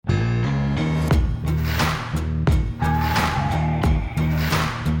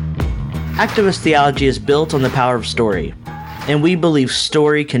Activist theology is built on the power of story, and we believe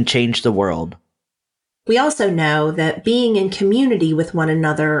story can change the world. We also know that being in community with one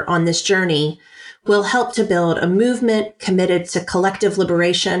another on this journey will help to build a movement committed to collective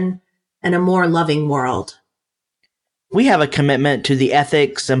liberation and a more loving world. We have a commitment to the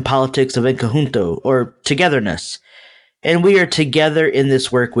ethics and politics of En Conjunto, or togetherness, and we are together in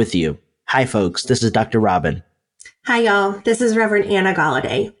this work with you. Hi, folks. This is Dr. Robin. Hi, y'all. This is Reverend Anna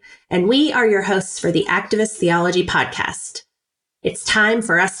Galladay, and we are your hosts for the Activist Theology Podcast. It's time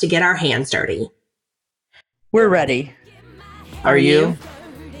for us to get our hands dirty. We're ready. Are you?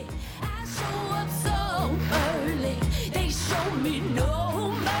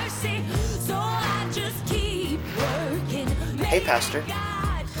 Hey, Pastor.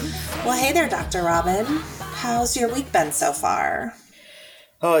 Well, hey there, Dr. Robin. How's your week been so far?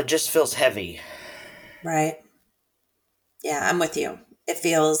 Oh, it just feels heavy. Right. Yeah, I'm with you. It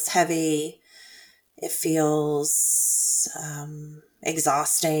feels heavy. It feels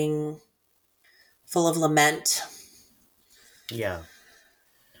exhausting, full of lament. Yeah.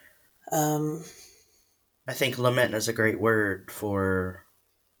 I think lament is a great word for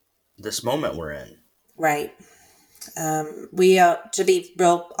this moment we're in. Right. We, to be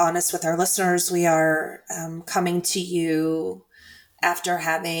real honest with our listeners, we are coming to you after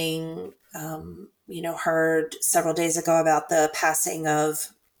having, heard several days ago about the passing of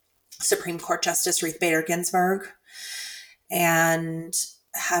Supreme Court Justice Ruth Bader Ginsburg, and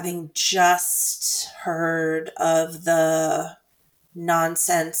having just heard of the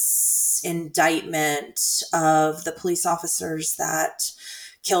nonsense indictment of the police officers that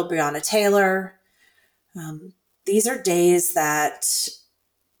killed Breonna Taylor. These are days that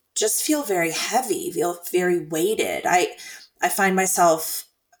just feel very heavy, feel very weighted. I find myself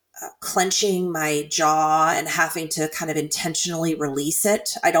clenching my jaw and having to kind of intentionally release it.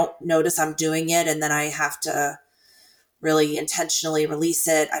 I don't notice I'm doing it, and then I have to really intentionally release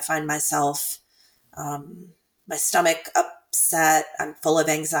it. I find myself, my stomach upset. I'm full of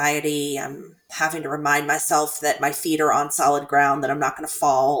anxiety. I'm having to remind myself that my feet are on solid ground, that I'm not going to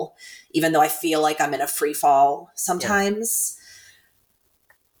fall, even though I feel like I'm in a free fall sometimes.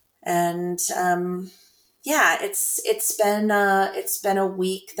 Yeah. And, it's been a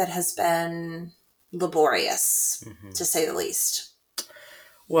week that has been laborious, to say the least.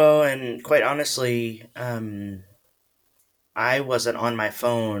 Well, and quite honestly, I wasn't on my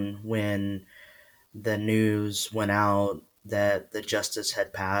phone when the news went out that the justice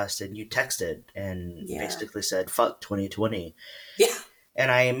had passed, and you texted and basically said, fuck 2020. Yeah.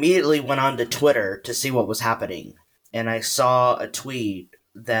 And I immediately went on to Twitter to see what was happening. And I saw a tweet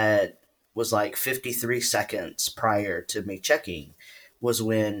that was like 53 seconds prior to me checking, was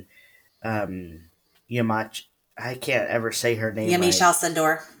when Yamach, I can't ever say her name. Yamiche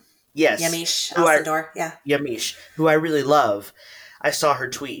Alcindor. Yes. Yamiche Alcindor, yeah. Yamiche, who I really love. I saw her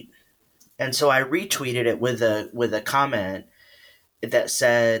tweet. And so I retweeted it with a comment that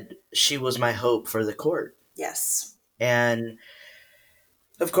said she was my hope for the court. Yes. And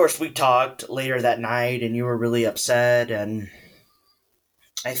of course we talked later that night, and you were really upset, and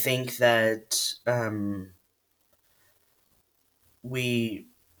I think that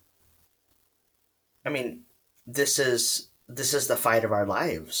this is the fight of our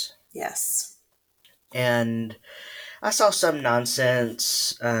lives. Yes. And I saw some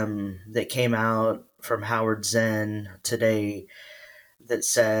nonsense that came out from Howard Zinn today that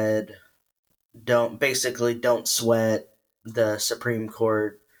said, don't sweat the Supreme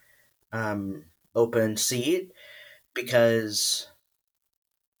Court open seat, because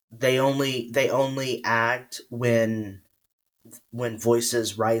they only act when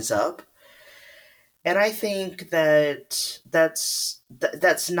voices rise up. And I think that that's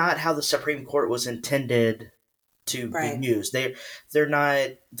not how the Supreme Court was intended to be used. They're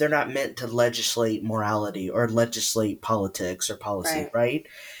not meant to legislate morality or legislate politics or policy, right?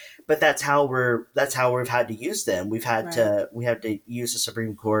 But that's how we've had to use them. We have to use the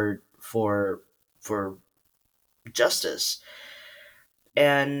Supreme Court for justice.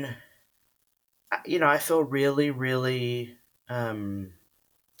 And I feel really, really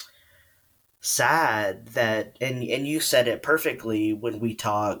sad that, and you said it perfectly when we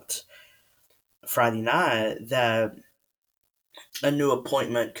talked Friday night, that a new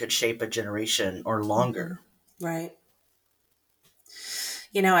appointment could shape a generation or longer. Right.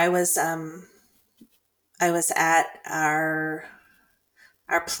 I was at our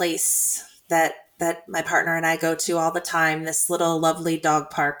place that my partner and I go to all the time, this little lovely dog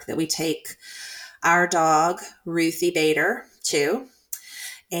park that we take our dog, Ruthie Bader, to.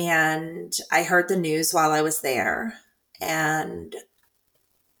 And I heard the news while I was there, and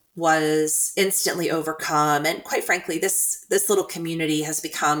was instantly overcome. And quite frankly, this little community has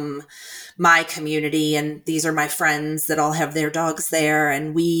become my community. And these are my friends that all have their dogs there.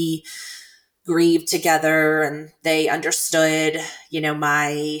 And we grieved together, and they understood,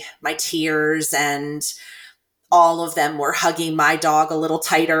 my tears, and all of them were hugging my dog a little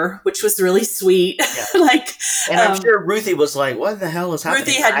tighter, which was really sweet. Yeah. And I'm sure Ruthie was like, what the hell is happening?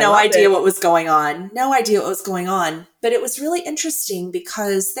 Ruthie had no idea what was going on. No idea what was going on. But it was really interesting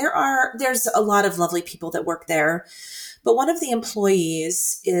because there's a lot of lovely people that work there. But one of the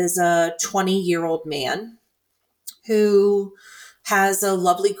employees is a 20-year-old man who has a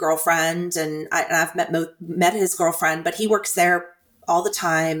lovely girlfriend. And I've met his girlfriend, but he works there all the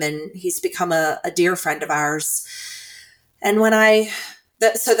time, and he's become a dear friend of ours. And when a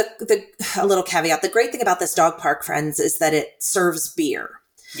little caveat, the great thing about this dog park, friends, is that it serves beer.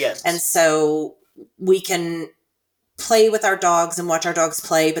 Yes. And so we can play with our dogs and watch our dogs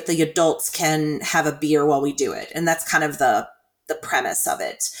play, but the adults can have a beer while we do it. And that's kind of the premise of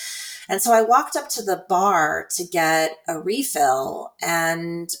it. And so I walked up to the bar to get a refill.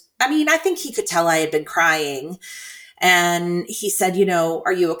 And I think he could tell I had been crying. And he said,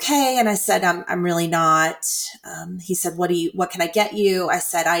 are you okay? And I said, I'm really not. He said, what can I get you? I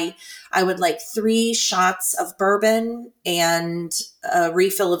said, I would like 3 shots of bourbon and a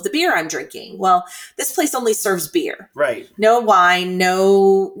refill of the beer I'm drinking. Well, this place only serves beer. Right. No wine,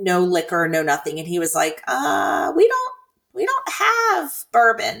 no liquor, no nothing. And he was like, we don't have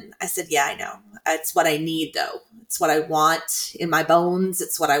bourbon. I said, yeah, I know. It's what I need though. It's what I want in my bones.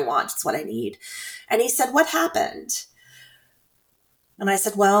 It's what I want. It's what I need. And he said, what happened? And I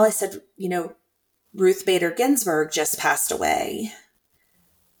said, Ruth Bader Ginsburg just passed away.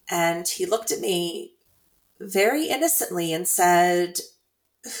 And he looked at me very innocently and said,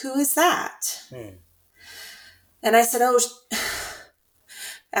 who is that? And I said,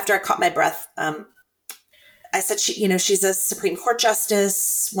 after I caught my breath, I said, she's a Supreme Court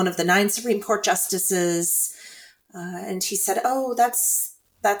justice, one of the 9 Supreme Court justices. And he said,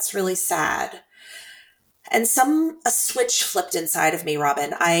 that's really sad. And a switch flipped inside of me,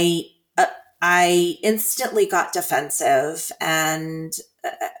 Robin. I instantly got defensive, and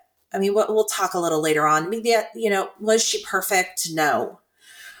we'll talk a little later on. Maybe, was she perfect? No.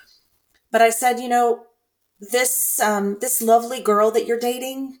 But I said, this lovely girl that you're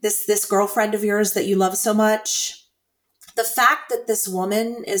dating, this girlfriend of yours that you love so much, the fact that this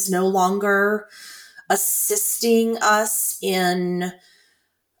woman is no longer assisting us in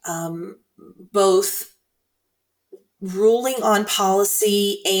both ruling on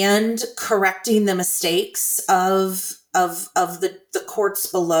policy and correcting the mistakes of the courts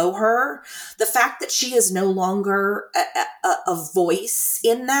below her, the fact that she is no longer a voice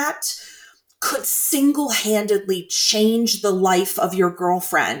in that could single-handedly change the life of your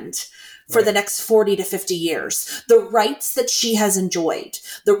girlfriend for the next 40 to 50 years. The rights that she has enjoyed,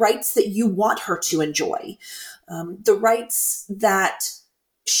 the rights that you want her to enjoy, the rights that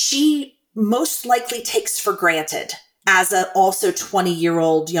she most likely takes for granted as a also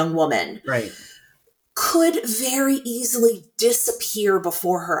 20-year-old young woman, right, could very easily disappear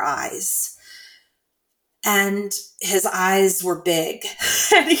before her eyes. And his eyes were big.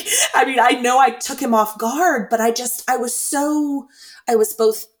 I know I took him off guard, but I was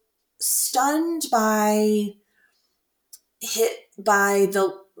both stunned by his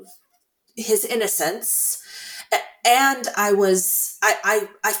innocence, and I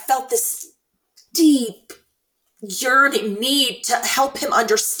felt this deep yearning need to help him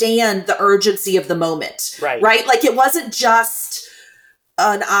understand the urgency of the moment. Right? Like, it wasn't just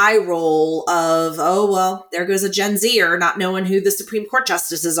an eye roll of, oh, well, there goes a Gen Zer not knowing who the Supreme Court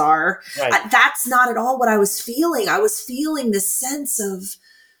justices are. Right. That's not at all what I was feeling. I was feeling this sense of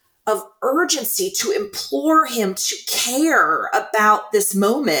urgency to implore him to care about this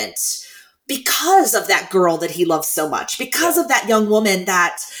moment because of that girl that he loves so much, because of that young woman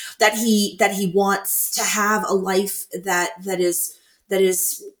that he wants to have a life that is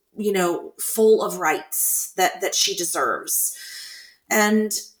full of rights that she deserves.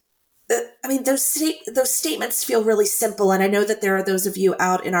 And those statements feel really simple. And I know that there are those of you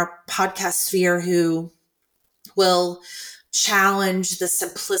out in our podcast sphere who will challenge the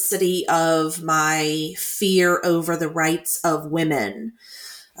simplicity of my fear over the rights of women.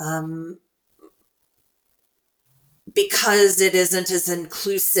 Because it isn't as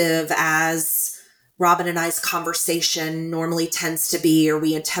inclusive as Robin and I's conversation normally tends to be, or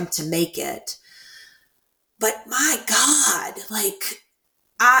we attempt to make it. But my God, like,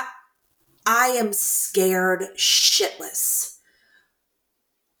 I am scared shitless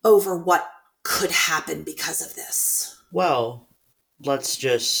over what could happen because of this. Well, let's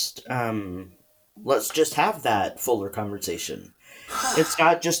just have that fuller conversation. It's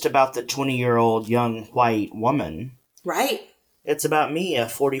not just about the 20-year-old young white woman. Right. It's about me, a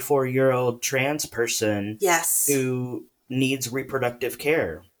 44-year-old trans person Yes. who needs reproductive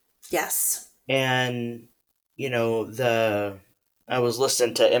care. Yes. And, I was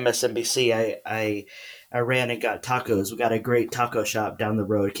listening to MSNBC. I ran and got tacos. We got a great taco shop down the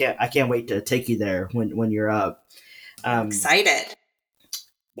road. I can't wait to take you there when you're up. Excited.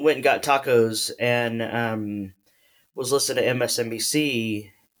 Went and got tacos and was listening to MSNBC,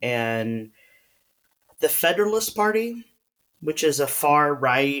 and the Federalist Party, which is a far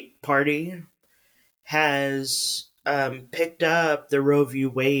right party, has picked up the Roe v.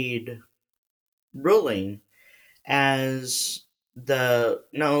 Wade ruling as the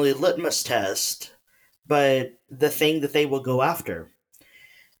not only litmus test, but the thing that they will go after.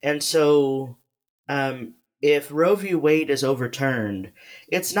 And so, if Roe v. Wade is overturned,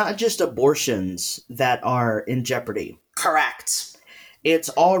 it's not just abortions that are in jeopardy. Correct. It's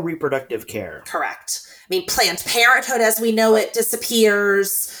all reproductive care. Correct. I mean, Planned Parenthood as we know it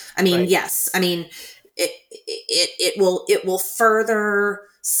disappears. I mean, Right. yes. I mean, it will further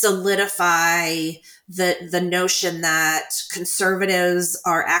solidify the notion that conservatives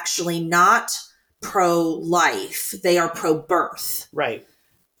are actually not pro-life. They are pro-birth. Right.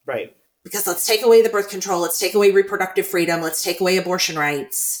 Because let's take away the birth control, let's take away reproductive freedom, let's take away abortion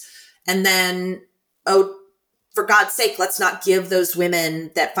rights. And then, for God's sake, let's not give those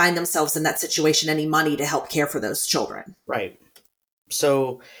women that find themselves in that situation any money to help care for those children. Right.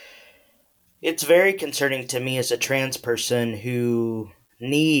 So it's very concerning to me as a trans person who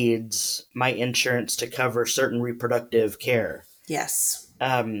needs my insurance to cover certain reproductive care. Yes.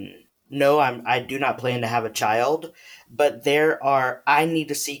 No, I do not plan to have a child, but I need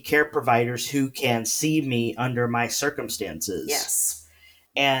to see care providers who can see me under my circumstances. Yes.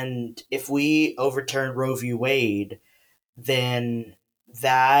 And if we overturn Roe v. Wade, then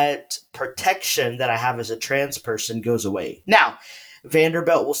that protection that I have as a trans person goes away. Now,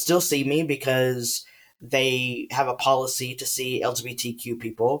 Vanderbilt will still see me because they have a policy to see LGBTQ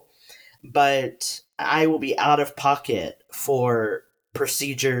people, but I will be out of pocket for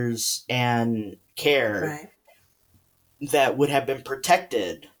procedures and care that would have been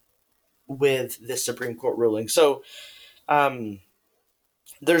protected with this Supreme Court ruling. So,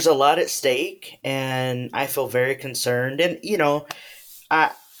 there's a lot at stake, and I feel very concerned. And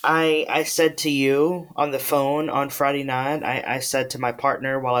I said to you on the phone on Friday night, I said to my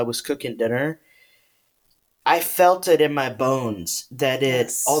partner while I was cooking dinner, I felt it in my bones that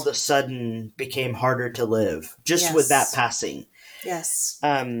it all of a sudden became harder to live just with that passing. Yes.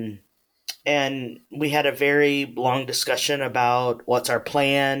 And we had a very long discussion about what's our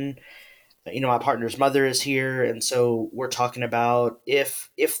plan. My partner's mother is here, and so we're talking about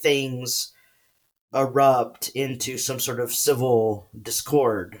if things erupt into some sort of civil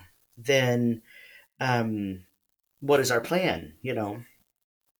discord, then what is our plan?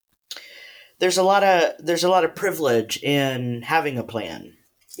 There's a lot of privilege in having a plan.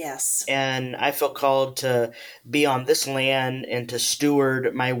 Yes. And I feel called to be on this land and to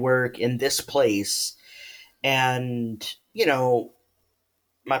steward my work in this place. And,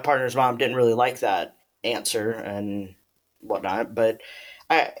 my partner's mom didn't really like that answer and whatnot, but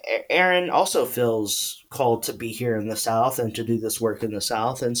Aaron also feels called to be here in the South and to do this work in the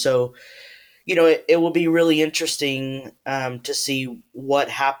South. And so, it will be really interesting to see what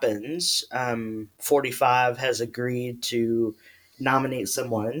happens. 45 has agreed to nominate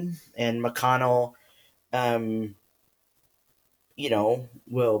someone, and McConnell,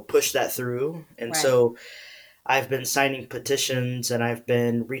 will push that through. And so I've been signing petitions and I've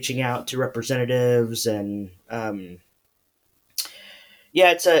been reaching out to representatives, and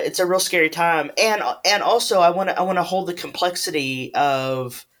it's a real scary time. And also I want to hold the complexity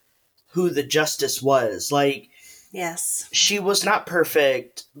of who the justice was. Like, yes, she was not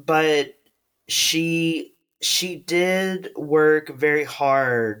perfect, but she did work very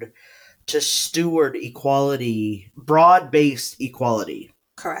hard to steward equality, broad-based equality.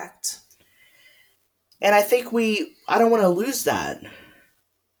 Correct. And I think I don't want to lose that.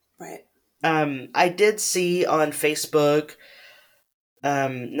 Right. I did see on Facebook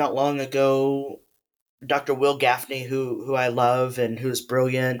not long ago, Dr. Will Gaffney, who I love and who's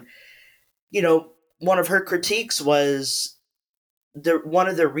brilliant. One of her critiques was one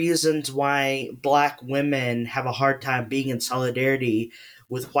of the reasons why Black women have a hard time being in solidarity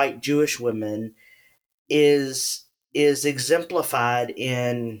with white Jewish women is exemplified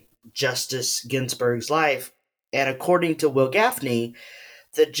in Justice Ginsburg's life. And according to Will Gaffney,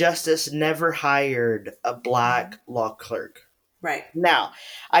 the justice never hired a Black law clerk. Right. Now,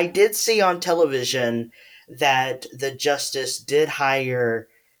 I did see on television that the justice did hire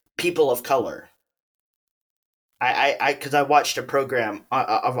people of color. Because I watched a program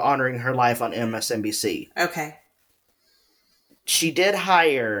of honoring her life on MSNBC. Okay. She did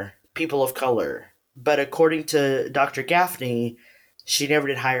hire people of color, but according to Dr. Gaffney, she never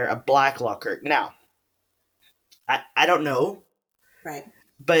did hire a black law clerk. Now, I don't know, Right.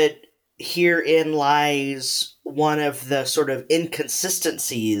 but herein lies one of the sort of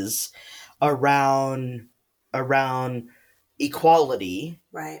inconsistencies around equality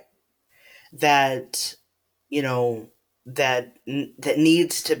Right. that that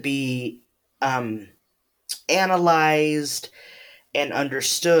needs to be analyzed and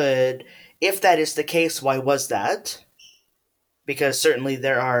understood. If that is the case, why was that? Because certainly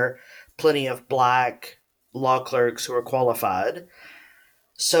there are plenty of black law clerks who are qualified.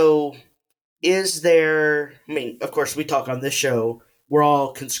 So is there, I mean, of course we talk on this show, we're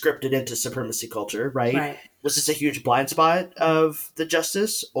all conscripted into supremacy culture, right? Right. Was this a huge blind spot of the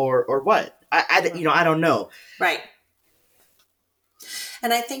justice or what? I don't know. Right.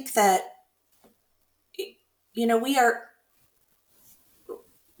 And I think that, we are,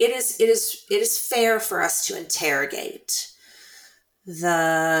 it is fair for us to interrogate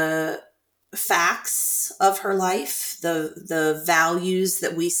the facts of her life, the values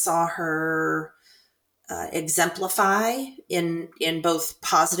that we saw her exemplify in both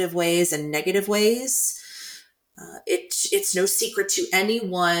positive ways and negative ways. It's no secret to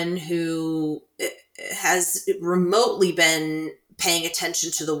anyone who has remotely been paying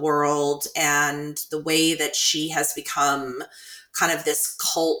attention to the world and the way that she has become kind of this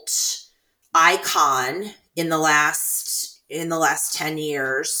cult icon in the last 10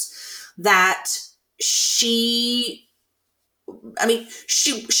 years, that she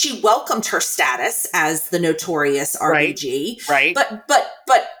welcomed her status as the notorious RBG. Right. But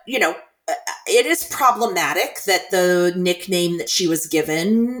it is problematic that the nickname that she was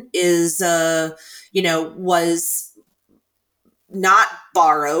given is was not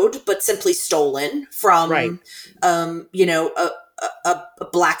borrowed, but simply stolen from, a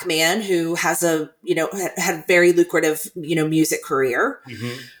black man who has had a very lucrative, music career.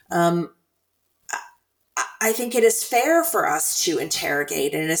 Mm-hmm. I think it is fair for us to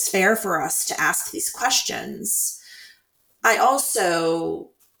interrogate, and it is fair for us to ask these questions. I also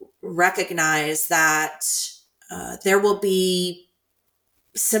recognize that there will be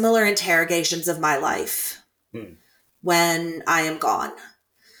similar interrogations of my life when I am gone.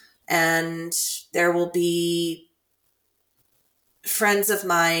 And there will be friends of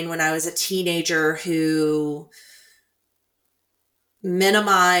mine when I was a teenager who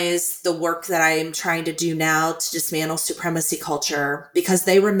minimize the work that I am trying to do now to dismantle supremacy culture because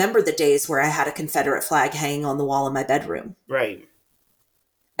they remember the days where I had a Confederate flag hanging on the wall in my bedroom. Right.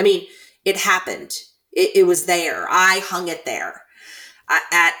 I mean, it happened. It was there. I hung it there.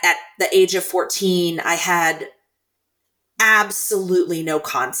 At the age of 14, I had absolutely no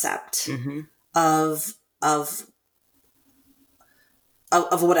concept of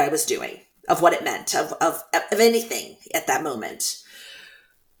what I was doing, of what it meant, of anything at that moment.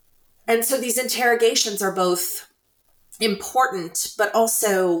 And so these interrogations are both important, but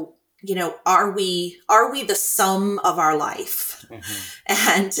also, are we the sum of our life?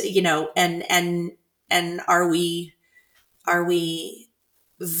 And, and are we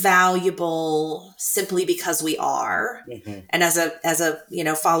valuable simply because we are? And as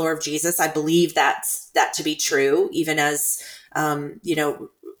a follower of Jesus, I believe that to be true, even as,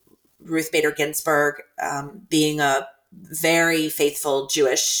 Ruth Bader Ginsburg, being a very faithful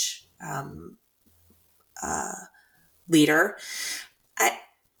Jewish leader.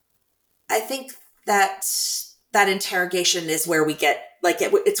 I think that interrogation is where we get,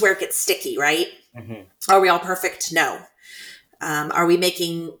 it's where it gets sticky, right? Are we all perfect? No. Are we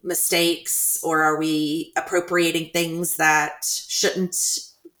making mistakes, or are we appropriating things that shouldn't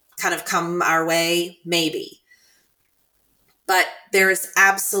kind of come our way? Maybe. But there is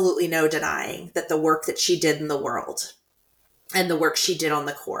absolutely no denying that the work that she did in the world and the work she did on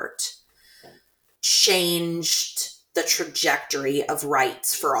the court changed the trajectory of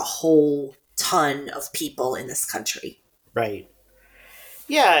rights for a whole ton of people in this country. Right.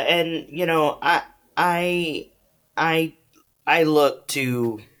 Yeah, and I look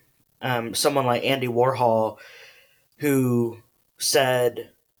to someone like Andy Warhol, who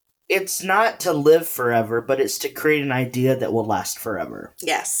said, it's not to live forever, but it's to create an idea that will last forever.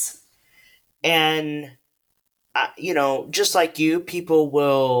 Yes. And, just like you, people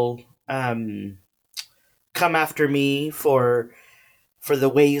will come after me for the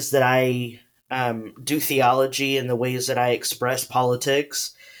ways that I do theology in the ways that I express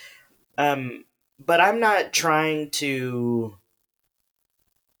politics. But I'm not trying to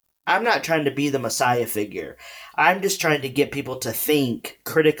be the Messiah figure. I'm just trying to get people to think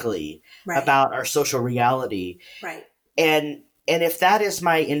critically Right. about our social reality. Right. And if that is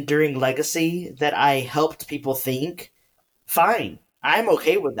my enduring legacy, that I helped people think, fine. I'm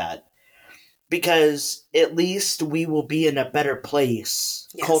okay with that. Because at least we will be in a better place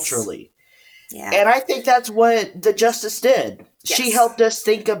Yes. culturally. Yeah. And I think that's what the Justice did. Yes. She helped us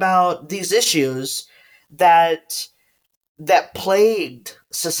think about these issues that plagued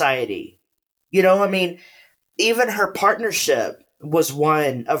society. You know, I mean, even her partnership was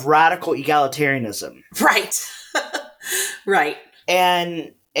one of radical egalitarianism. Right. Right.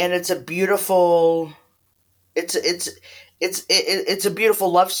 And it's a beautiful it's a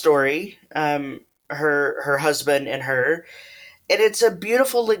beautiful love story. Her husband and her. And it's a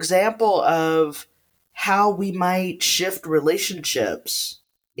beautiful example of how we might shift relationships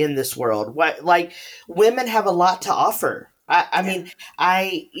in this world. Like, women have a lot to offer. I mean,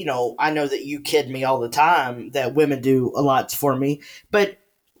 I know that you kid me all the time that women do a lot for me, but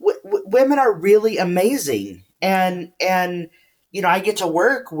women are really amazing. And I get to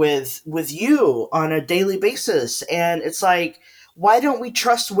work with you on a daily basis. And it's like, why don't we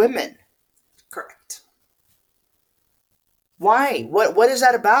trust women? Correct. Why? What is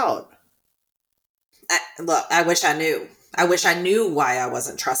that about? Look, I wish I knew. I wish I knew why I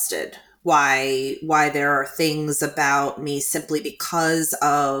wasn't trusted. Why there are things about me simply because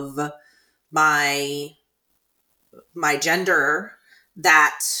of my gender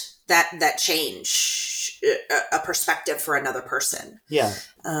that change a perspective for another person. Yeah.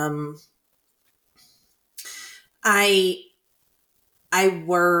 I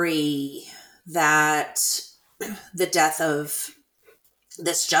worry that the death of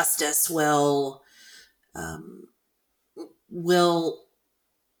this justice will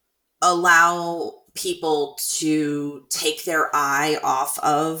allow people to take their eye off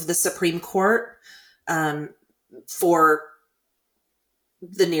of the Supreme Court for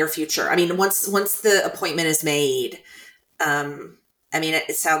the near future. I mean, once the appointment is made, I mean,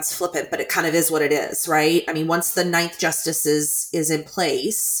 it sounds flippant, but it kind of is what it is, right? I mean, once the ninth justice is in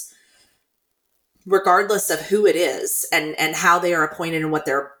place, regardless of who it is and how they are appointed and what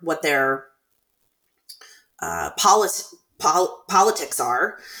their politics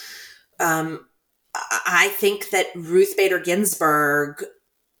are, I think that Ruth Bader Ginsburg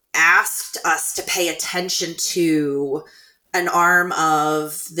asked us to pay attention to an arm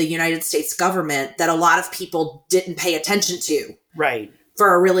of the United States government that a lot of people didn't pay attention to, right,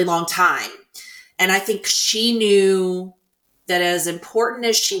 for a really long time. And I think she knew that as important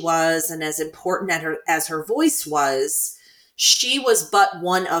as she was and as important as her voice was, she was but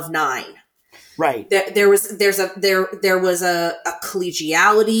one of 9. Right. There was a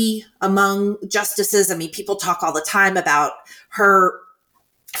collegiality among justices. I mean, people talk all the time about her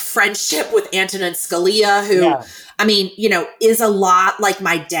friendship with Antonin Scalia, who, I mean, is a lot like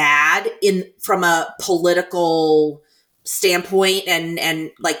my dad from a political standpoint,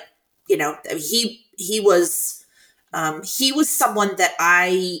 and like, he was someone that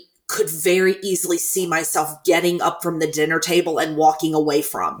I could very easily see myself getting up from the dinner table and walking away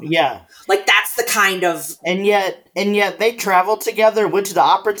from. Yeah. Like, that's the kind of... And yet they traveled together, went to the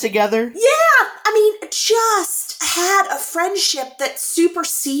opera together. Yeah. I mean, just had a friendship that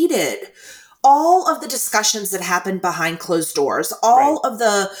superseded all of the discussions that happened behind closed doors, all of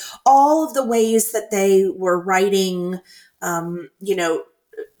the ways that they were writing,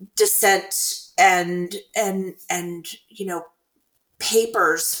 dissent and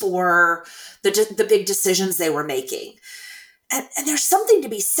papers for the big decisions they were making. And there's something to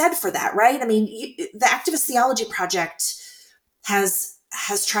be said for that, right? I mean, the Activist Theology Project has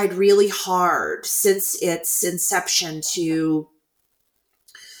tried really hard since its inception to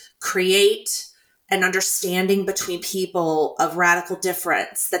create an understanding between people of radical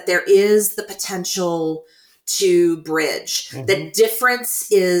difference, that there is the potential to bridge, that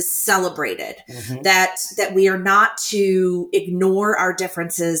difference is celebrated, that we are not to ignore our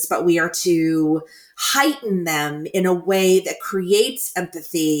differences, but we are to heighten them in a way that creates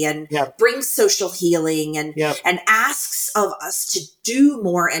empathy and brings social healing and asks of us to do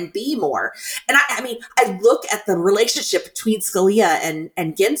more and be more. And I mean, I look at the relationship between Scalia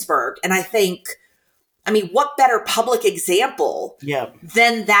and Ginsburg, and I think, I mean, what better public example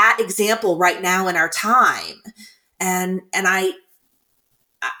than that example right now in our time? And I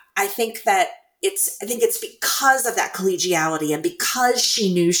think that it's because of that collegiality and because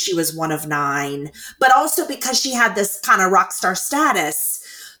she knew she was one of 9, but also because she had this kind of rock star status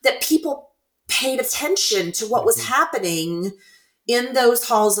that people paid attention to what was happening in those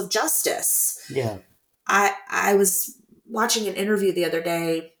halls of justice. Yeah. I was watching an interview the other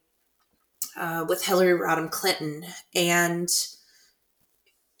day with Hillary Rodham Clinton, and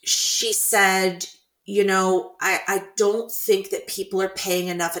she said, you know, I don't think that people are paying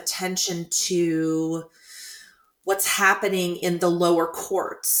enough attention to what's happening in the lower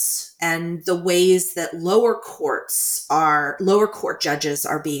courts and the ways that lower court judges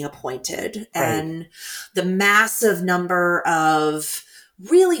are being appointed, Right. and the massive number of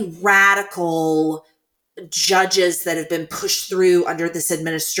really radical judges that have been pushed through under this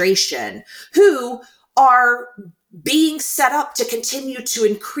administration who are being set up to continue to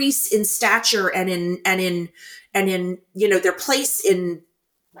increase in stature and in you know, their place in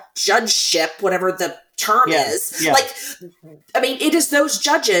judgeship, whatever the term is. Yeah. Like, I mean, it is those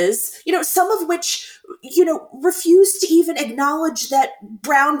judges, you know, some of which, you know, refuse to even acknowledge that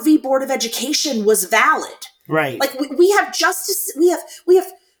Brown v. Board of Education was valid. Right. Like, we have justice, we have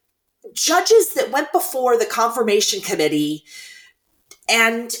judges that went before the confirmation committee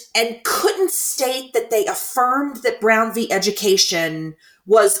and couldn't state that they affirmed that Brown v. Education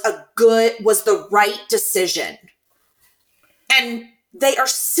was the right decision. And they are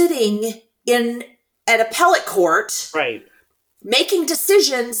sitting in an appellate court, Right. making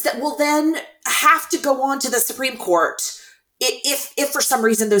decisions that will then have to go on to the Supreme Court if for some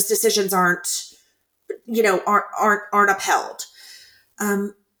reason those decisions aren't upheld.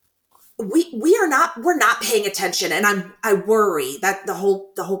 We're not paying attention, and I worry that the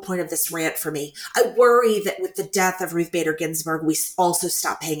whole point of this rant for me, I worry that with the death of Ruth Bader Ginsburg, we also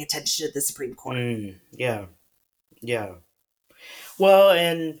stop paying attention to the Supreme Court. Yeah. Well,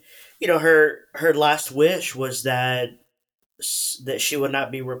 and you know, her last wish was that she would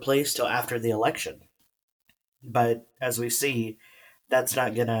not be replaced till after the election. But as we see, that's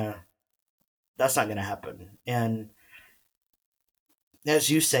not gonna happen. And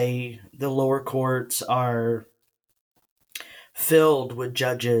as you say, the lower courts are filled with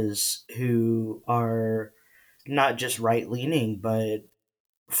judges who are not just right-leaning, but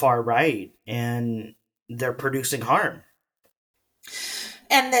far right, and they're producing harm.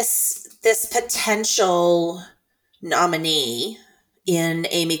 And this potential nominee in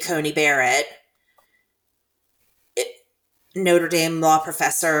Amy Coney Barrett, Notre Dame law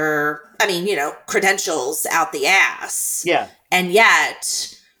professor, I mean, you know, credentials out the ass. Yeah. And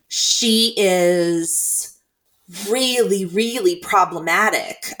yet she is really, really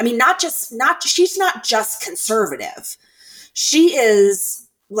problematic. I mean, she's not just conservative. She is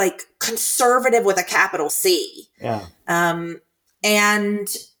like conservative with a capital C. Yeah. And,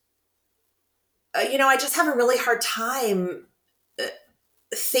 you know, I just have a really hard time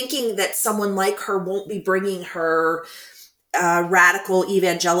thinking that someone like her won't be bringing her radical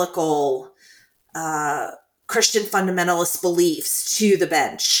evangelical Christian fundamentalist beliefs to the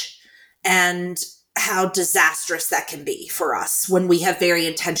bench, and how disastrous that can be for us when we have very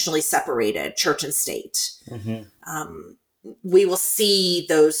intentionally separated church and state. Mm-hmm. We will see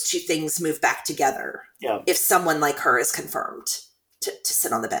those two things move back together if someone like her is confirmed to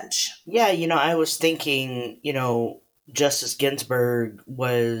sit on the bench. Yeah, you know, I was thinking, you know, Justice Ginsburg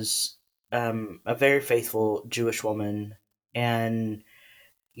was a very faithful Jewish woman, and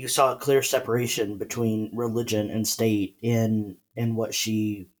you saw a clear separation between religion and state in what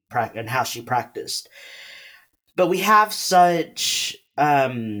she and how she practiced. But we have such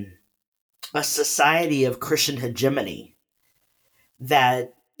a society of Christian hegemony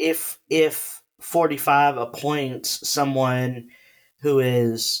that if 45 appoints someone who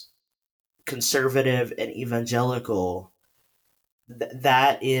is conservative and evangelical,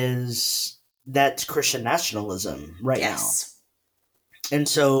 that's Christian nationalism now. And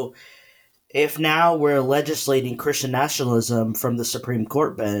so if now we're legislating Christian nationalism from the Supreme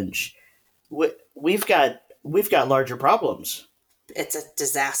Court bench, we've got larger problems. It's a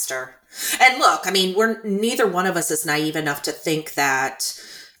disaster. And look, I mean, neither one of us is naive enough to think that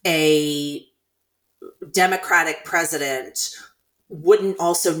a Democratic president wouldn't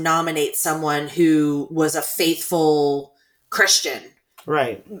also nominate someone who was a faithful Christian.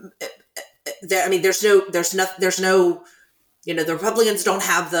 Right. I mean, there's no, you know, the Republicans don't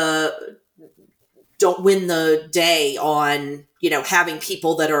win the day on, you know, having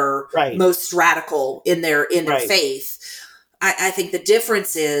people that are most radical in their faith. I think the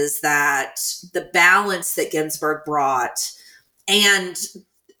difference is that the balance that Ginsburg brought and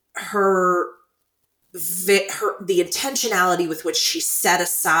the intentionality with which she set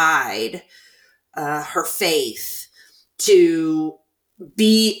aside her faith to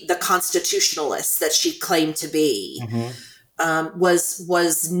be the constitutionalist that she claimed to be,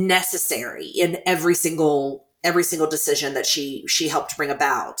 was necessary in every single decision that she helped bring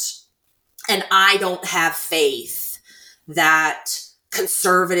about. And I don't have faith that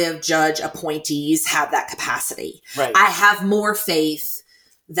conservative judge appointees have that capacity. Right. I have more faith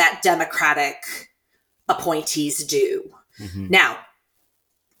that Democratic appointees do. Mm-hmm. Now,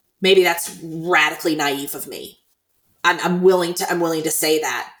 maybe that's radically naive of me. I'm willing to say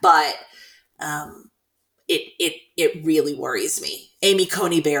that, but it really worries me. Amy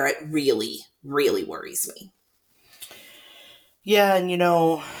Coney Barrett really, really worries me. Yeah, and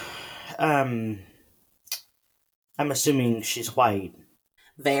I'm assuming she's white.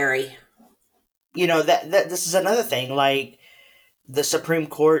 Very. That this is another thing. Like, the Supreme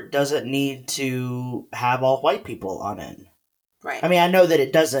Court doesn't need to have all white people on it. Right. I mean, I know that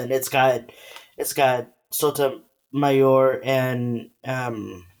it doesn't. It's got Sotomayor and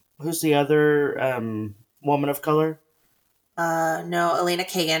who's the other woman of color? No, Elena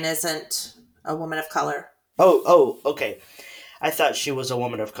Kagan isn't a woman of color. Oh, okay. I thought she was a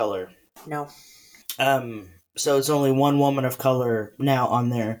woman of color. No. So it's only one woman of color now on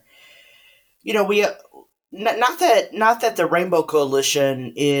there. We not that the Rainbow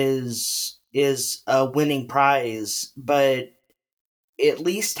Coalition is a winning prize, but at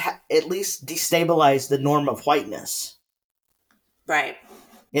least destabilize the norm of whiteness. Right.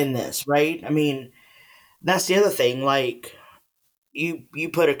 In this, right? I mean, that's the other thing. Like, you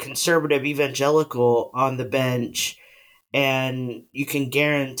put a conservative evangelical on the bench, and you can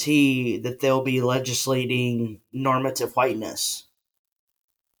guarantee that they'll be legislating normative whiteness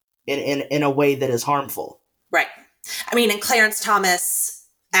in a way that is harmful. Right. I mean, and Clarence Thomas,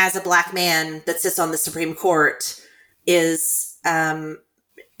 as a black man that sits on the Supreme Court, is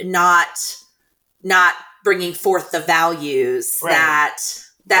not bringing forth the values Right.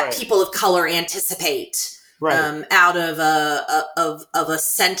 that Right. people of color anticipate. Right. Out of a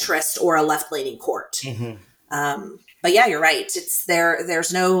centrist or a left leaning court. Mm-hmm. But yeah, you're right. It's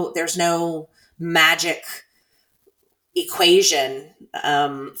there's no magic equation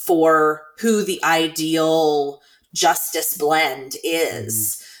for who the ideal justice blend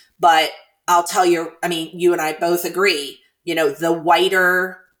is. Mm-hmm. But I'll tell you, I mean, you and I both agree, the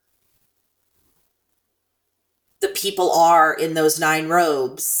whiter the people are in those 9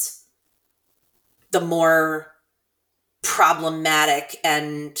 robes, the more problematic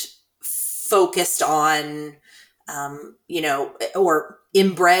and focused on, or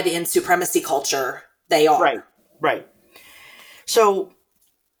inbred in supremacy culture they are. Right. So,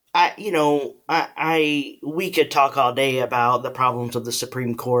 we could talk all day about the problems of the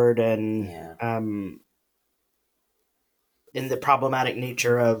Supreme Court and, and the problematic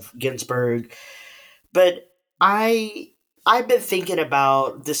nature of Ginsburg, but I've been thinking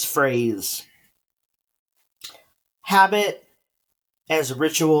about this phrase, habit as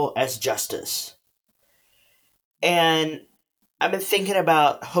ritual as justice. And I've been thinking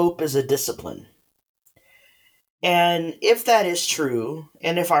about hope as a discipline. And if that is true,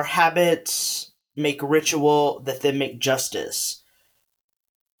 and if our habits make ritual that then make justice,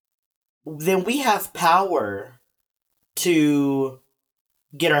 then we have power to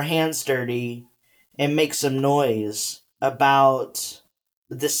get our hands dirty and make some noise about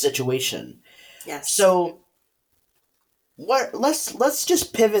this situation. Yes. So let's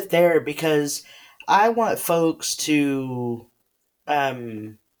just pivot there, because I want folks to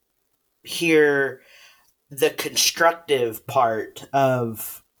hear the constructive part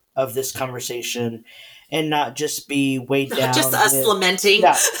of this conversation and not just be weighed down. Just us lamenting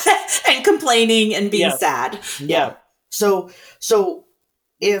and complaining and being sad. Yeah. So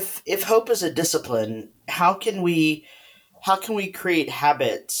if hope is a discipline, how can we create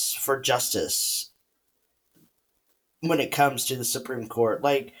habits for justice when it comes to the Supreme Court?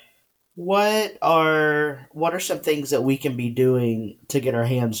 Like, what are some things that we can be doing to get our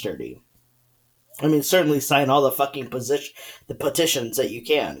hands dirty? I mean, certainly sign all the fucking petitions that you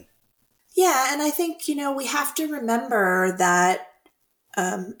can. Yeah, and I think, we have to remember that,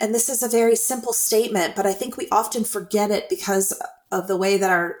 and this is a very simple statement, but I think we often forget it because of the way that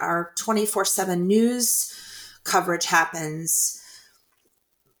our 24/7 news coverage happens.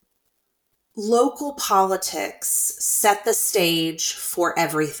 Local politics set the stage for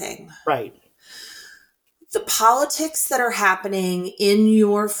everything. Right. The politics that are happening in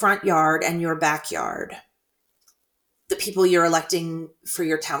your front yard and your backyard, the people you're electing for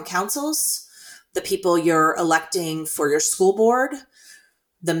your town councils, the people you're electing for your school board,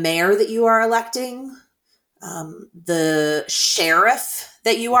 the mayor that you are electing, the sheriff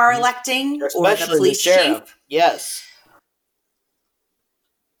that you are electing, especially or the police chief. Yes.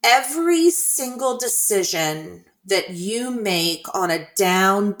 Every single decision that you make on a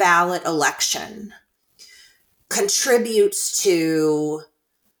down ballot election contributes to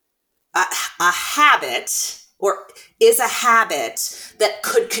a habit, or is a habit that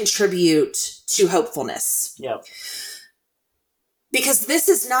could contribute to hopefulness. Yeah. Because this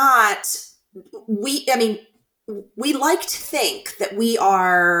is not, we like to think that we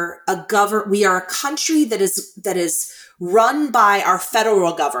are a country that is run by our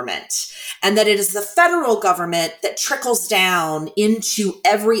federal government, and that it is the federal government that trickles down into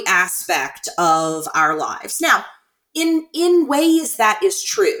every aspect of our lives. Now, in ways that is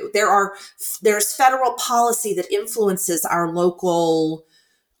true. There's federal policy that influences our local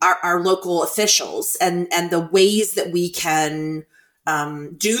officials and the ways that we can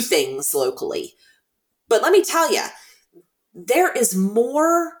do things locally. But let me tell you, there is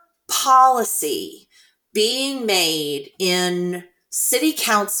more policy being made in city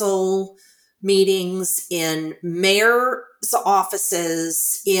council meetings, in mayor's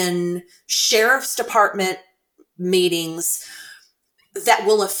offices, in sheriff's department meetings that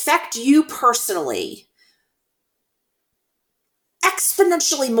will affect you personally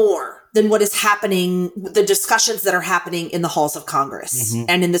exponentially more than what is happening, the discussions that are happening in the halls of Congress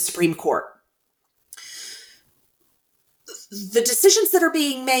and in the Supreme Court. The decisions that are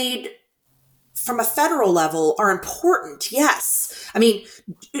being made from a federal level are important. Yes. I mean,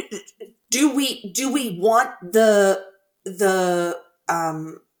 do we want the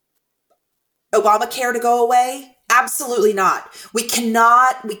Obamacare to go away? Absolutely not. We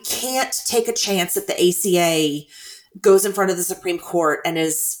can't take a chance that the ACA goes in front of the Supreme Court and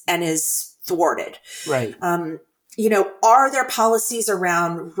is thwarted. Right. Are there policies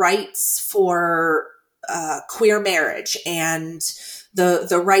around rights for queer marriage and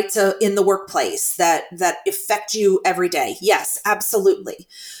the rights in the workplace that affect you every day? Yes, absolutely.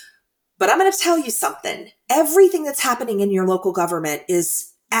 But I'm going to tell you something. Everything that's happening in your local government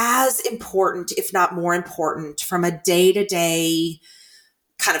is as important, if not more important, from a day-to-day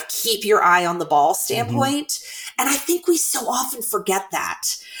kind of keep your eye on the ball standpoint. And I think we so often forget that.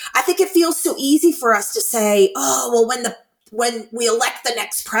 I think it feels so easy for us to say, oh, well, when we elect the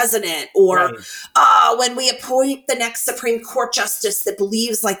next president, or when we appoint the next Supreme Court justice that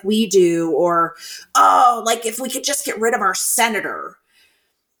believes like we do, or like if we could just get rid of our senator.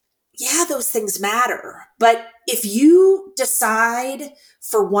 Yeah, those things matter. But if you decide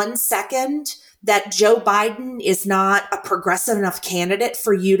for 1 second that Joe Biden is not a progressive enough candidate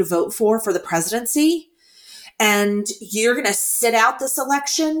for you to vote for the presidency, and you're going to sit out this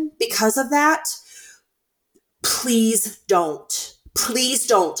election because of that, please don't. Please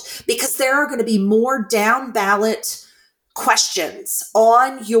don't. Because there are going to be more down ballot questions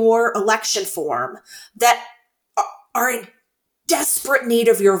on your election form that are in desperate need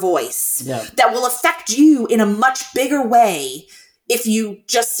of your voice, that will affect you in a much bigger way if you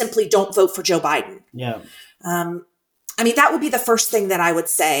just simply don't vote for Joe Biden. Yeah. That would be the first thing that I would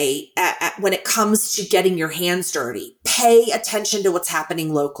say when it comes to getting your hands dirty. Pay attention to what's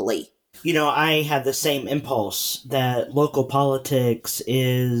happening locally. I had the same impulse that local politics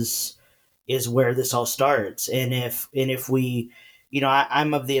is where this all starts. And if we,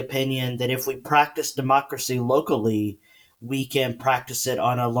 I'm of the opinion that if we practice democracy locally, we can practice it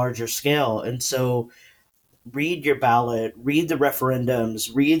on a larger scale. And so read your ballot, read the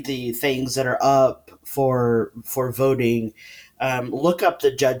referendums, read the things that are up for voting. Look up the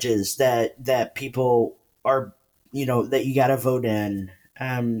judges that people are, that you got to vote in.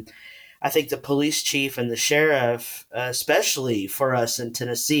 I think the police chief and the sheriff, especially for us in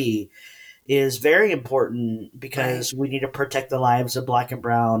Tennessee, is very important because we need to protect the lives of Black and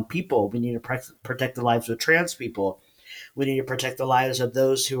brown people. We need to protect the lives of trans people. We need to protect the lives of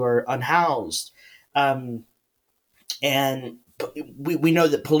those who are unhoused. And we know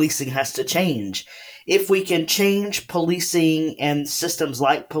that policing has to change. If we can change policing and systems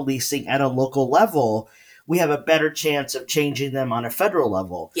like policing at a local level, we have a better chance of changing them on a federal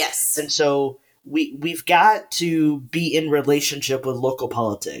level. Yes. And so we've got to be in relationship with local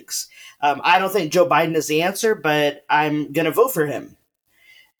politics. I don't think Joe Biden is the answer, but I'm going to vote for him.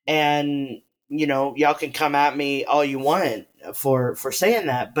 And, y'all can come at me all you want for saying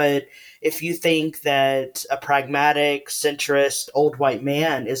that. But if you think that a pragmatic, centrist, old white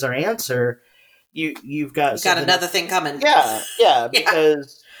man is our answer, you've got another thing coming. Yeah,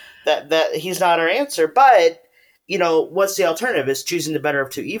 because that he's not our answer. But, what's the alternative? Is choosing the better of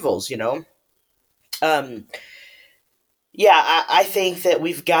two evils, I think that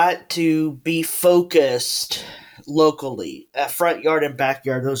we've got to be focused locally. Front yard and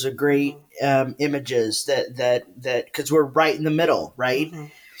backyard, those are great images that because we're right in the middle, right?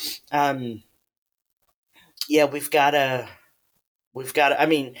 yeah, we've got to, I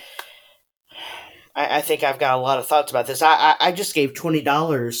mean, I think I've got a lot of thoughts about this. I just gave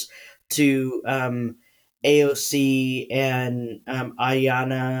 $20 to AOC and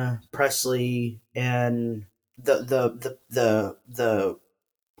Ayanna Presley and the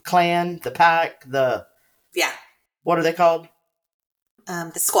clan, the pack, the Yeah. what are they called?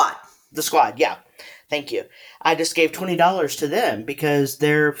 The squad. The squad. Yeah, thank you. I just gave $20 to them because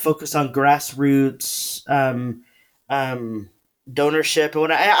they're focused on grassroots donorship and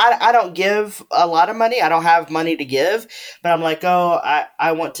what I don't give a lot of money. I don't have money to give, but I'm like, oh,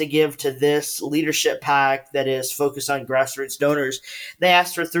 I want to give to this leadership pack that is focused on grassroots donors. They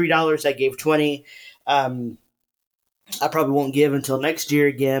asked for $3. I gave 20. I probably won't give until next year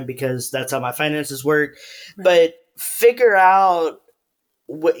again because that's how my finances work. Right. But figure out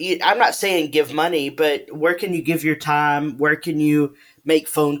I'm not saying give money, but where can you give your time? Where can you make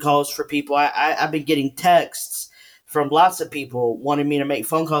phone calls for people? I've been getting texts from lots of people wanting me to make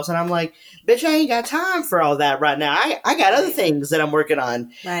phone calls, and I'm like, bitch, I ain't got time for all that right now. I got other things that I'm working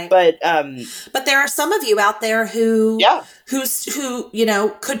on. Right. But there are some of you out there who yeah, who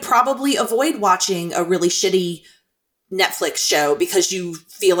could probably avoid watching a really shitty Netflix show because you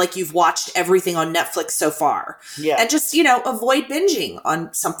feel like you've watched everything on Netflix so far. yeah, And just, avoid binging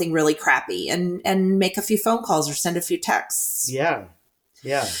on something really crappy and make a few phone calls or send a few texts. yeah.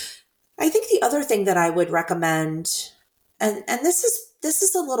 I think the other thing that I would recommend, and this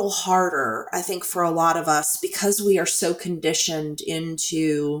is a little harder, I think, for a lot of us because we are so conditioned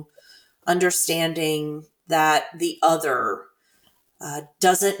into understanding that the other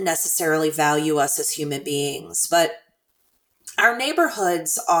doesn't necessarily value us as human beings, but our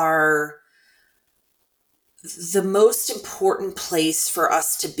neighborhoods are the most important place for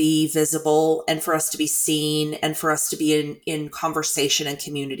us to be visible and for us to be seen and for us to be in conversation and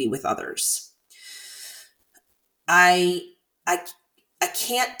community with others. I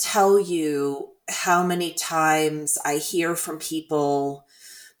can't tell you how many times I hear from people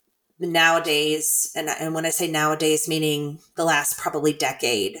nowadays, and when I say nowadays, meaning the last probably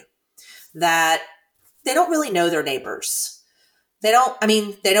decade, that they don't really know their neighbors. They know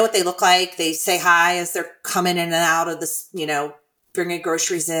what they look like. They say hi as they're coming in and out of this, bringing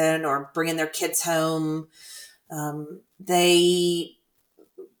groceries in or bringing their kids home. They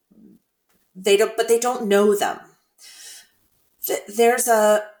don't know them. There's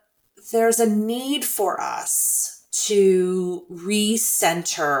a need for us to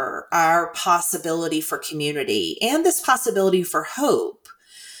recenter our possibility for community and this possibility for hope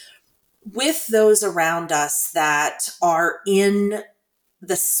with those around us that are in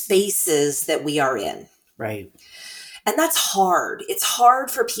the spaces that we are in. Right. And that's hard. It's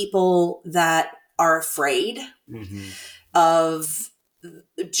hard for people that are afraid of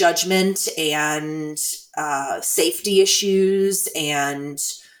judgment and safety issues and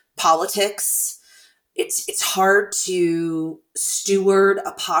politics. It's hard to steward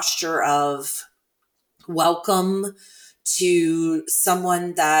a posture of welcome to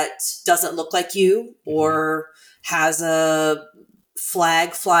someone that doesn't look like you or has a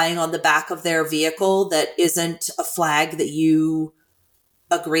flag flying on the back of their vehicle that isn't a flag that you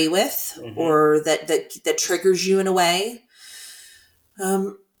agree with or that triggers you in a way.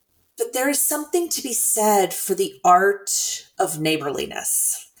 But there is something to be said for the art of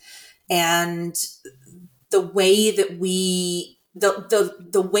neighborliness and the way that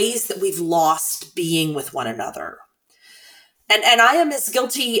the ways that we've lost being with one another. And I am as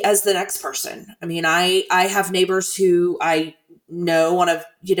guilty as the next person. I mean, I have neighbors who I know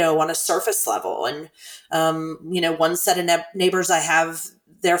on a surface level. And, one set of neighbors, I have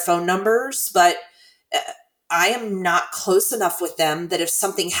their phone numbers, but I am not close enough with them that if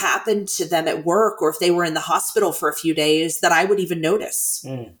something happened to them at work or if they were in the hospital for a few days, that I would even notice,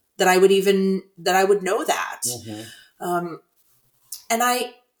 that I would know that. And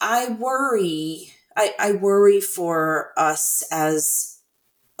I worry. I worry for us as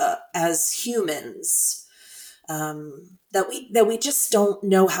humans that we just don't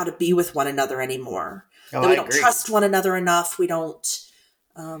know how to be with one another anymore. Oh, that we I don't agree. trust one another enough. We aren't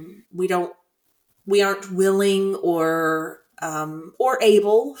willing or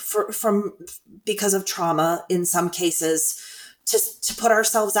able because of trauma in some cases to put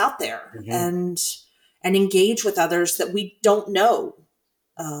ourselves out there and engage with others that we don't know.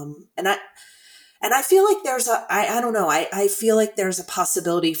 And I feel like I don't know. I feel like there's a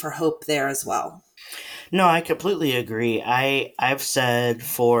possibility for hope there as well. No, I completely agree. I've said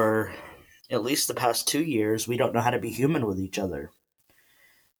for at least the past 2 years, we don't know how to be human with each other.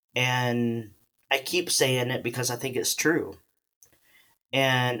 And I keep saying it because I think it's true.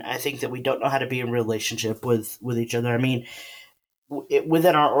 And I think that we don't know how to be in relationship with each other. I mean,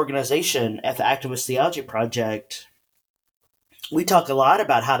 within our organization at the Activist Theology Project, we talk a lot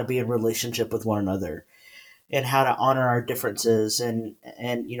about how to be in relationship with one another and how to honor our differences. And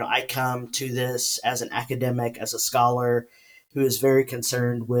I come to this as an academic, as a scholar who is very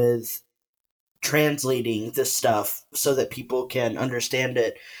concerned with translating this stuff so that people can understand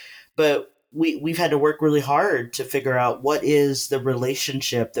it. But we've had to work really hard to figure out what is the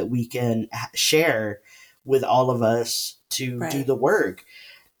relationship that we can share with all of us to do the work.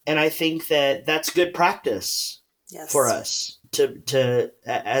 And I think that that's good practice for us to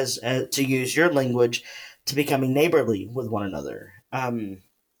use your language, to becoming neighborly with one another. There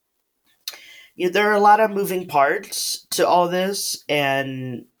are a lot of moving parts to all this,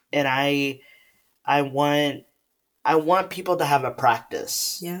 and I want people to have a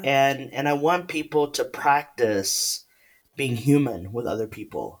practice, and I want people to practice being human with other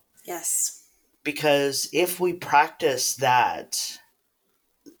people. Yes, because if we practice that,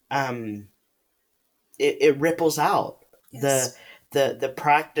 it ripples out. Yes. The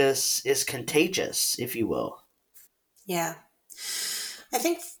practice is contagious, if you will. Yeah. I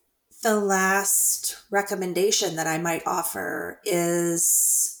think the last recommendation that I might offer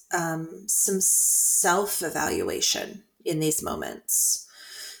is some self-evaluation in these moments.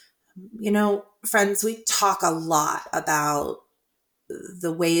 Friends, we talk a lot about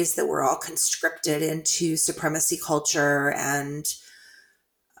the ways that we're all conscripted into supremacy culture, and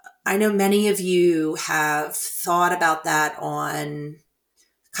I know many of you have thought about that on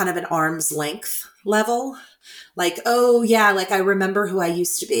kind of an arm's length level. Like, oh yeah, like I remember who I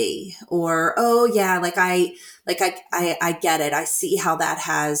used to be, or oh yeah, I get it. I see how that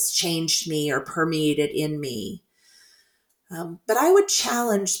has changed me or permeated in me. But I would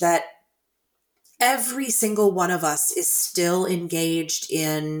challenge that every single one of us is still engaged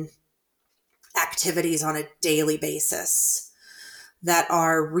in activities on a daily basis that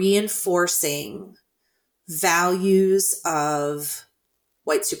are reinforcing values of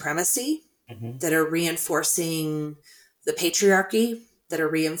white supremacy, that are reinforcing the patriarchy, that are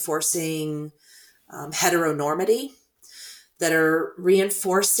reinforcing heteronormity, that are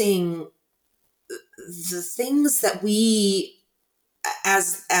reinforcing the things that we,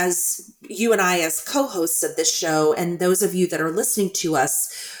 as you and I, as co-hosts of this show, and those of you that are listening to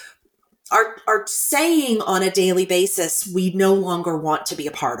us, are saying on a daily basis, we no longer want to be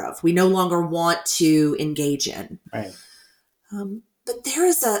a part of, we no longer want to engage in. Right. But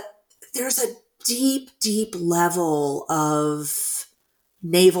there's a deep, deep level of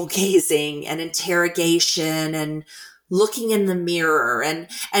navel gazing and interrogation and looking in the mirror and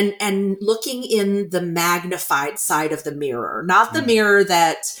looking in the magnified side of the mirror, not the mirror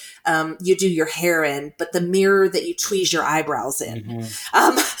that you do your hair in, but the mirror that you tweeze your eyebrows in.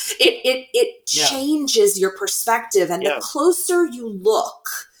 It changes your perspective. And the closer you look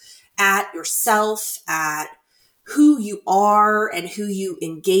at yourself, at who you are and who you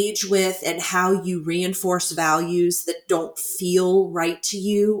engage with and how you reinforce values that don't feel right to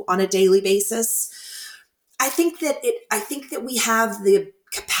you on a daily basis, I think that we have the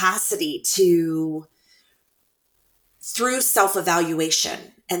capacity to, through self-evaluation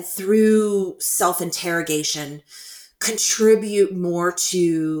and through self-interrogation, contribute more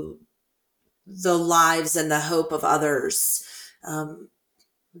to the lives and the hope of others.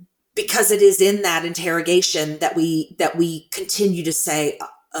 Because it is in that interrogation that we continue to say,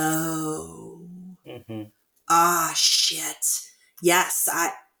 oh, shit. Yes,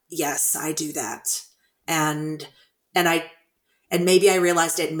 I do that. And maybe I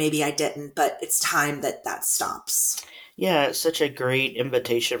realized it and maybe I didn't, but it's time that stops. Yeah, it's such a great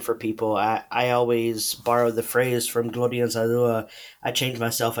invitation for people. I always borrow the phrase from Gloria Anzaldúa, I change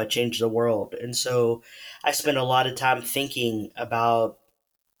myself, I change the world. And so I spend a lot of time thinking about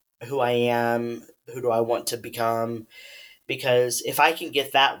who I am, who do I want to become, because if I can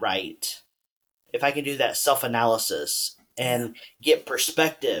get that right, if I can do that self-analysis and get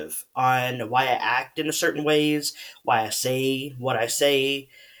perspective on why I act in a certain ways, why I say what I say,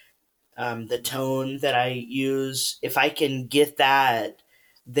 the tone that I use, if I can get that,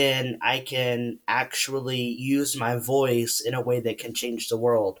 then I can actually use my voice in a way that can change the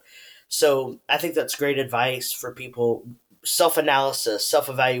world. So I think that's great advice for people. Self-analysis,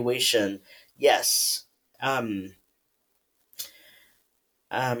 self-evaluation. Yes. I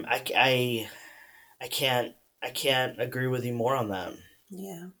can't agree with you more on that.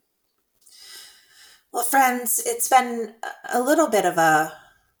 Yeah. Well, friends, it's been a little bit of a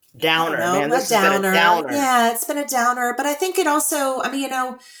downer, man. This has been a downer. Yeah, it's been a downer, but I think it also,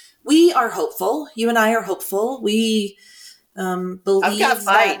 we are hopeful. You and I are hopeful. We believe I've got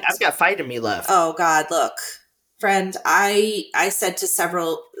fight. that. I've got fight in me left. Oh God, look, friend, I said to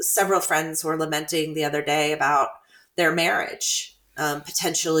several friends who were lamenting the other day about their marriage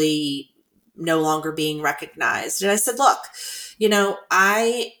potentially no longer being recognized, and I said, look, the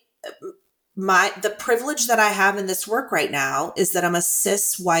privilege that I have in this work right now is that I'm a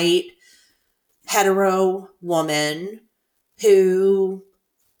cis white hetero woman who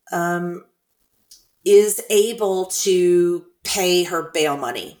is able to pay her bail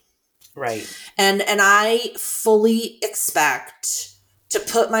money. Right. And I fully expect to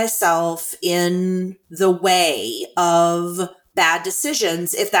put myself in the way of bad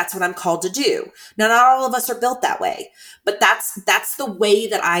decisions if that's what I'm called to do. Now, not all of us are built that way, but that's the way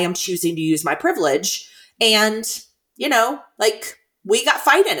that I am choosing to use my privilege. And, we got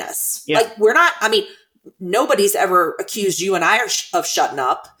fight in us. Yeah. Like, we're not, nobody's ever accused you and I of shutting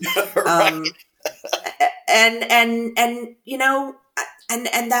up. Right. And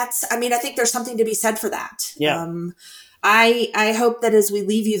that's, I think there's something to be said for that. Yeah. I hope that as we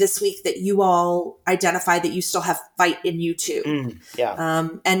leave you this week that you all identify that you still have fight in you too. Yeah.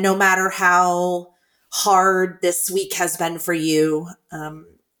 And no matter how hard this week has been for you,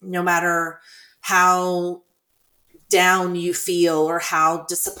 no matter how down you feel or how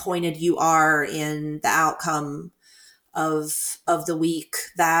disappointed you are in the outcome of the week,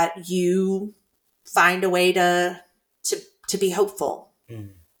 that you find a way to be hopeful.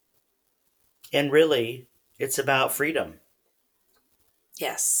 And really, it's about freedom.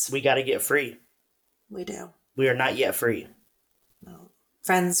 Yes, We got to get free. we do. We are not yet free.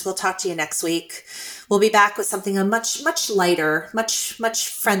 Friends, we'll talk to you next week. We'll be back with something much, much lighter, much, much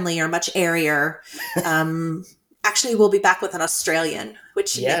friendlier, much airier. Actually, we'll be back with an Australian, which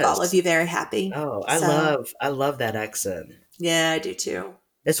should make all of you very happy. Oh, So- I love that accent. Yeah, I do too.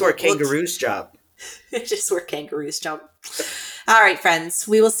 It's where kangaroos jump. It's just where kangaroos jump. All right, friends,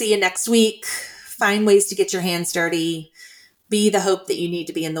 we will see you next week. Find ways to get your hands dirty. Be the hope that you need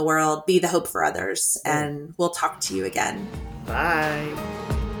to be in the world. Be the hope for others. And we'll talk to you again. Bye.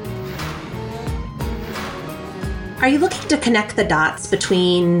 Are you looking to connect the dots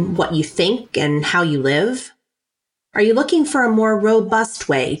between what you think and how you live? Are you looking for a more robust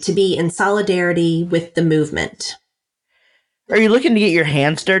way to be in solidarity with the movement? Are you looking to get your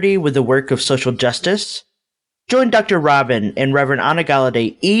hands dirty with the work of social justice? Join Dr. Robin and Reverend Anna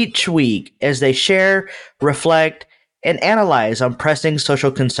Galladay each week as they share, reflect, and analyze on pressing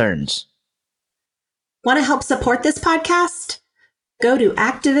social concerns. Want to help support this podcast? Go to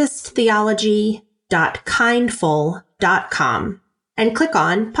activisttheology.kindful.com and click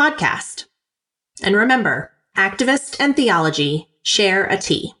on podcast. And remember, activist and theology share a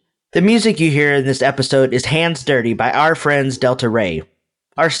T. The music you hear in this episode is Hands Dirty by our friends Delta Ray.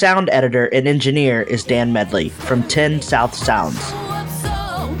 Our sound editor and engineer is Dan Medley from 10 South Sounds.